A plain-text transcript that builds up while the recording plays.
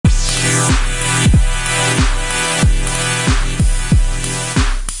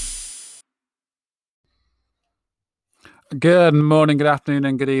Good morning, good afternoon,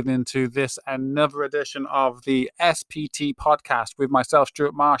 and good evening to this another edition of the SPT podcast with myself,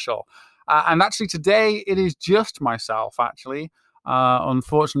 Stuart Marshall. And actually, today it is just myself, actually.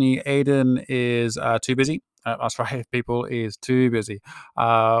 Unfortunately, Aidan is too busy. That's right, people, he is too busy.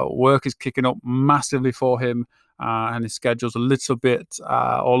 Work is kicking up massively for him, and his schedule's a little bit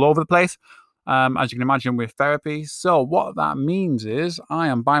all over the place. As you can imagine, with therapy. So what that means is I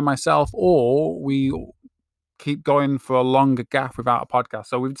am by myself, or we keep going for a longer gap without a podcast.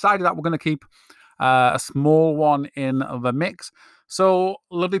 So we've decided that we're going to keep a small one in the mix. So,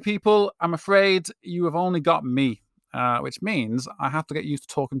 lovely people, I'm afraid you have only got me, which means I have to get used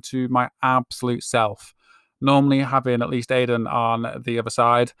to talking to my absolute self. Normally, having at least Aidan on the other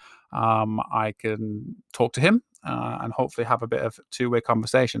side, I can talk to him and hopefully have a bit of two-way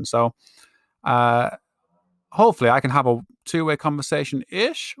conversation. So, hopefully I can have a two-way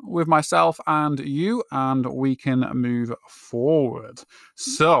conversation-ish with myself and you, and we can move forward.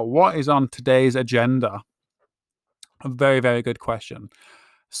 So what is on today's agenda? A very, very good question.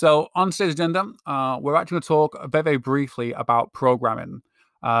 So on today's agenda, we're actually going to talk very, very briefly about programming,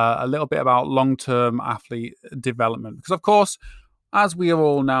 a little bit about long-term athlete development. Because, of course, as we are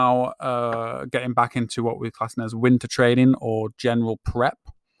all now getting back into what we're classing as winter training or general prep,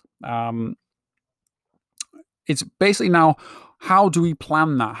 it's basically now, how do we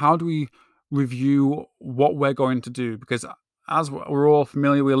plan that? How do we review what we're going to do? Because as we're all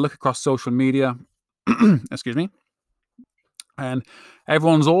familiar, we look across social media, excuse me, and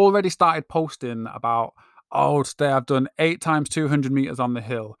everyone's already started posting about, oh, today I've done 8 times 200 meters on the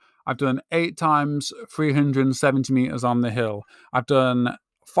hill. I've done 8 times 370 meters on the hill. I've done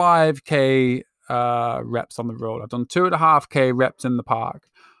 5K reps on the road. I've done 2.5K reps in the park.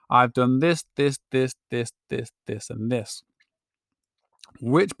 I've done this, and this.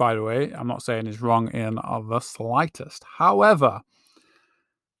 Which, by the way, I'm not saying is wrong in the slightest. However,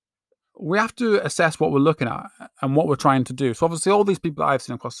 we have to assess what we're looking at and what we're trying to do. So obviously all these people that I've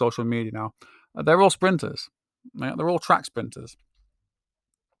seen across social media now, they're all sprinters. They're all track sprinters.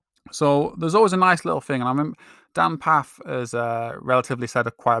 So there's always a nice little thing. And I remember Dan Paff has relatively said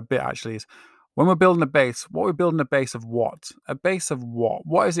quite a bit, actually, is when we're building a base, what we're building a base of what? A base of what?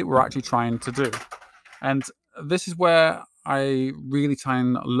 What is it we're actually trying to do? And this is where I really try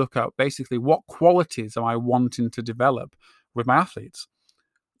and look at basically what qualities am I wanting to develop with my athletes.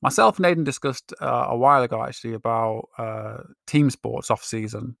 Myself and Aidan discussed a while ago, actually, about team sports off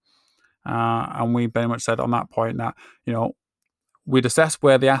season. And we very much said on that point that, we'd assess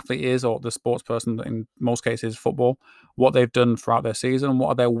where the athlete is, or the sports person, in most cases football, what they've done throughout their season and what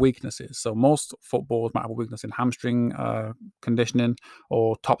are their weaknesses. So most footballers might have a weakness in hamstring conditioning,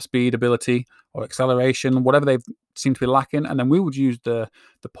 or top speed ability, or acceleration, whatever they seem to be lacking. And then we would use the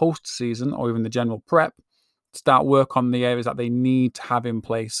post season, or even the general prep, to start work on the areas that they need to have in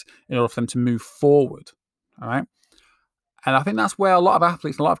place in order for them to move forward. All right. And I think that's where a lot of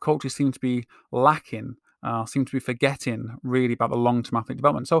athletes, a lot of coaches seem to be lacking, seem to be forgetting really about the long-term athlete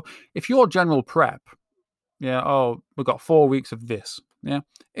development. So if your general prep, we've got 4 weeks of this.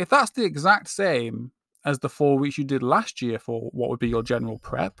 If that's the exact same as the 4 weeks you did last year for what would be your general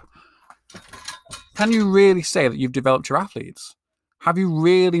prep, can you really say that you've developed your athletes? Have you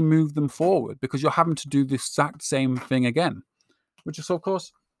really moved them forward? Because you're having to do the exact same thing again, which is, of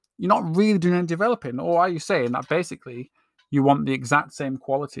course, you're not really doing any developing. Or are you saying that basically you want the exact same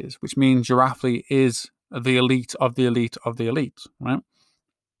qualities, which means your athlete is the elite of the elite of the elite, right?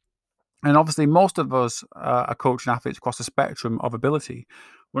 And obviously, most of us are coaching athletes across the spectrum of ability.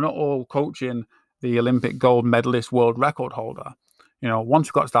 We're not all coaching the Olympic gold medalist world record holder. Once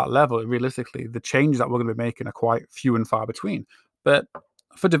we've got to that level, realistically, the changes that we're going to be making are quite few and far between. But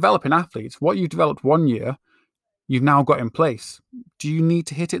for developing athletes, what you developed one year, you've now got in place. Do you need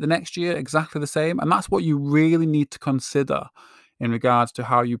to hit it the next year exactly the same? And that's what you really need to consider in regards to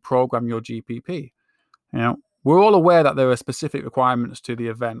how you program your GPP. We're all aware that there are specific requirements to the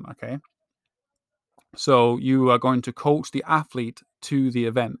event, okay? So you are going to coach the athlete to the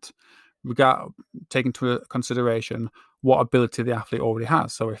event, taking into consideration what ability the athlete already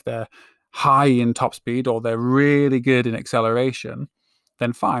has. So if they're high in top speed, or they're really good in acceleration,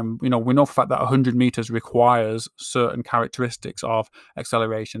 then fine. We know for the fact that 100 meters requires certain characteristics of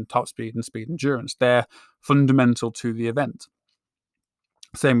acceleration, top speed, and speed endurance. They're fundamental to the event.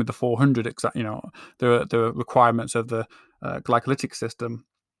 Same with the 400, the requirements of the glycolytic system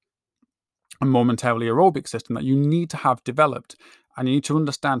and momentarily aerobic system that you need to have developed, and you need to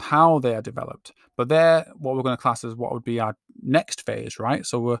understand how they are developed. But they're what we're going to class as what would be our next phase, right?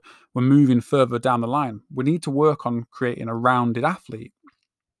 So we're moving further down the line. We need to work on creating a rounded athlete.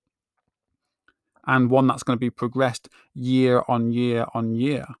 and one that's going to be progressed year on year on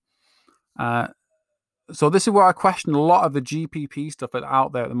year. So this is where I question a lot of the GPP stuff that's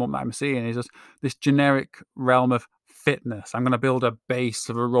out there at the moment that I'm seeing, is just this generic realm of fitness. I'm going to build a base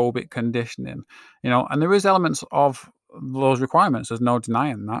of aerobic conditioning, and there is elements of those requirements. There's no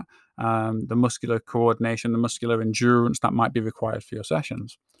denying that. The muscular coordination, the muscular endurance that might be required for your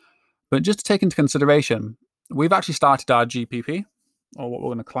sessions. But just to take into consideration, we've actually started our GPP, or what we're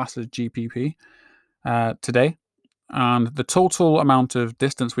going to class as GPP, today. And the total amount of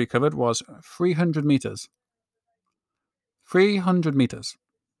distance we covered was 300 meters. 300 meters.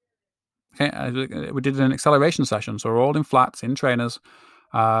 Okay, we did an acceleration session, so we're all in flats, in trainers.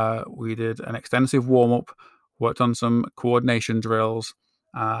 We did an extensive warm-up, worked on some coordination drills,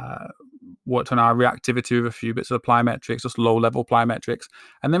 worked on our reactivity with a few bits of plyometrics, just low-level plyometrics.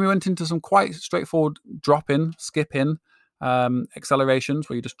 And then we went into some quite straightforward drop-in, skip-in accelerations,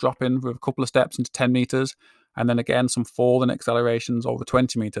 where you just drop in with a couple of steps into 10 meters, and then again some falling accelerations over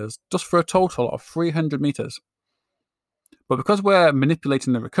 20 meters, just for a total of 300 meters. But because we're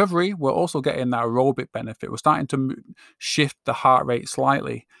manipulating the recovery, we're also getting that aerobic benefit. We're starting to shift the heart rate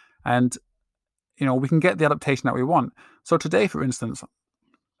slightly, and we can get the adaptation that we want. So today, for instance,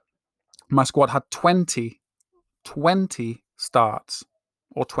 my squad had 20 starts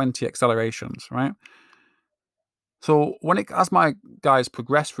or 20 accelerations, right? So as my guys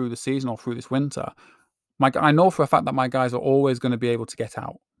progress through the season or through this winter, I know for a fact that my guys are always going to be able to get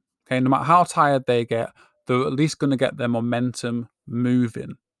out. Okay, no matter how tired they get, they're at least going to get their momentum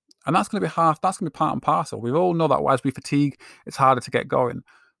moving. And that's going to be part and parcel. We all know that as we fatigue, it's harder to get going.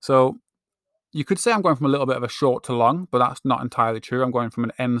 So you could say I'm going from a little bit of a short to long, but that's not entirely true. I'm going from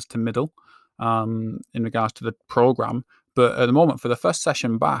an ends to middle in regards to the program. But at the moment, for the first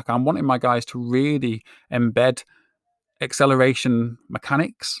session back, I'm wanting my guys to really embed acceleration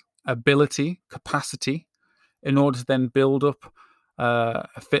mechanics, ability, capacity, in order to then build up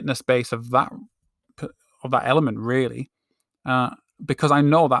a fitness base of that element, really. Because I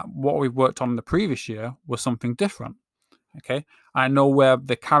know that what we've worked on the previous year was something different. Okay, I know where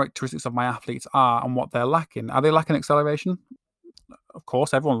the characteristics of my athletes are and what they're lacking. Are they lacking acceleration? Of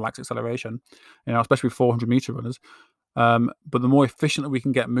course, everyone lacks acceleration, especially 400-meter runners. But the more efficiently we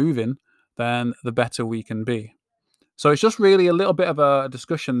can get moving, then the better we can be. So it's just really a little bit of a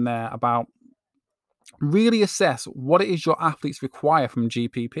discussion there about really assess what it is your athletes require from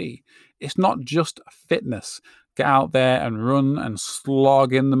GPP. It's not just fitness. Get out there and run and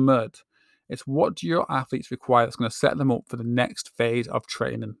slog in the mud. It's what do your athletes require that's going to set them up for the next phase of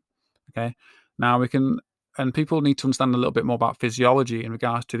training. Okay. Now people need to understand a little bit more about physiology in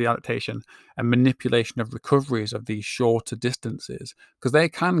regards to the adaptation and manipulation of recoveries of these shorter distances, because they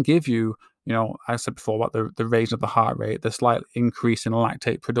can give you, I said before about the raising of the heart rate, the slight increase in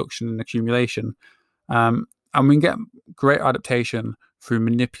lactate production and accumulation. And we can get great adaptation through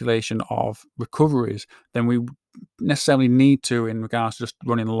manipulation of recoveries than we necessarily need to in regards to just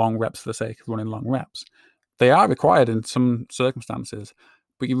running long reps for the sake of running long reps. They are required in some circumstances,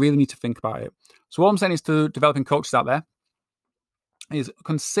 but you really need to think about it. So what I'm saying is to developing coaches out there is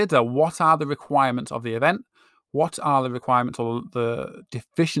consider what are the requirements of the event, what are the requirements or the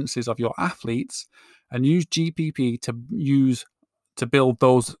deficiencies of your athletes, and use GPP to build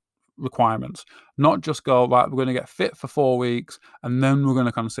those requirements. Not just go, right, we're going to get fit for 4 weeks and then we're going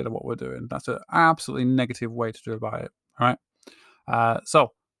to consider what we're doing. That's an absolutely negative way to do about it. All right.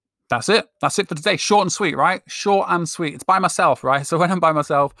 So that's it. That's it for today. Short and sweet, right? Short and sweet. It's by myself, right? So when I'm by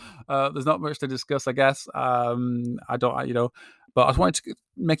myself, there's not much to discuss, I guess. But I just wanted to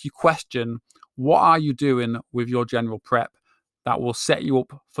make you question, what are you doing with your general prep that will set you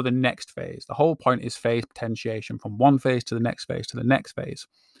up for the next phase? The whole point is phase potentiation, from one phase to the next phase to the next phase.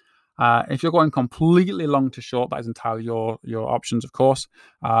 If you're going completely long to short, that is entirely your options, of course.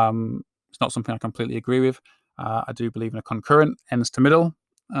 It's not something I completely agree with. I do believe in a concurrent ends to middle.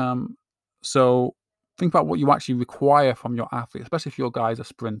 So think about what you actually require from your athlete, especially if your guys are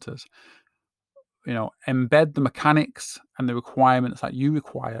sprinters. Embed the mechanics and the requirements that you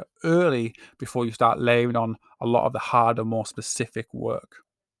require early before you start layering on a lot of the harder, more specific work.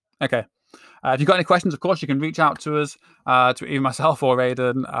 Okay. If you've got any questions, of course, you can reach out to us, to either myself or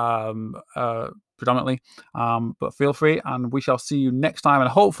Aidan, predominantly. But feel free, and we shall see you next time. And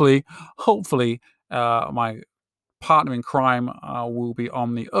hopefully, my partner in crime will be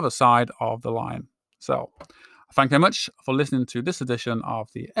on the other side of the line. So, thank you very much for listening to this edition of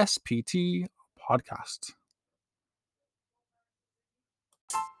the SPT podcast.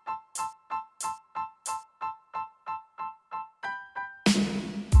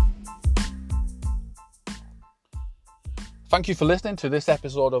 Thank you for listening to this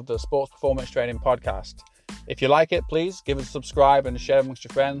episode of the Sports Performance Training Podcast. If you like it, please give us a subscribe and share amongst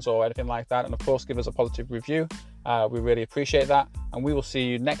your friends or anything like that. And of course, give us a positive review. We really appreciate that. And we will see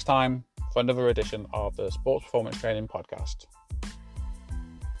you next time for another edition of the Sports Performance Training Podcast.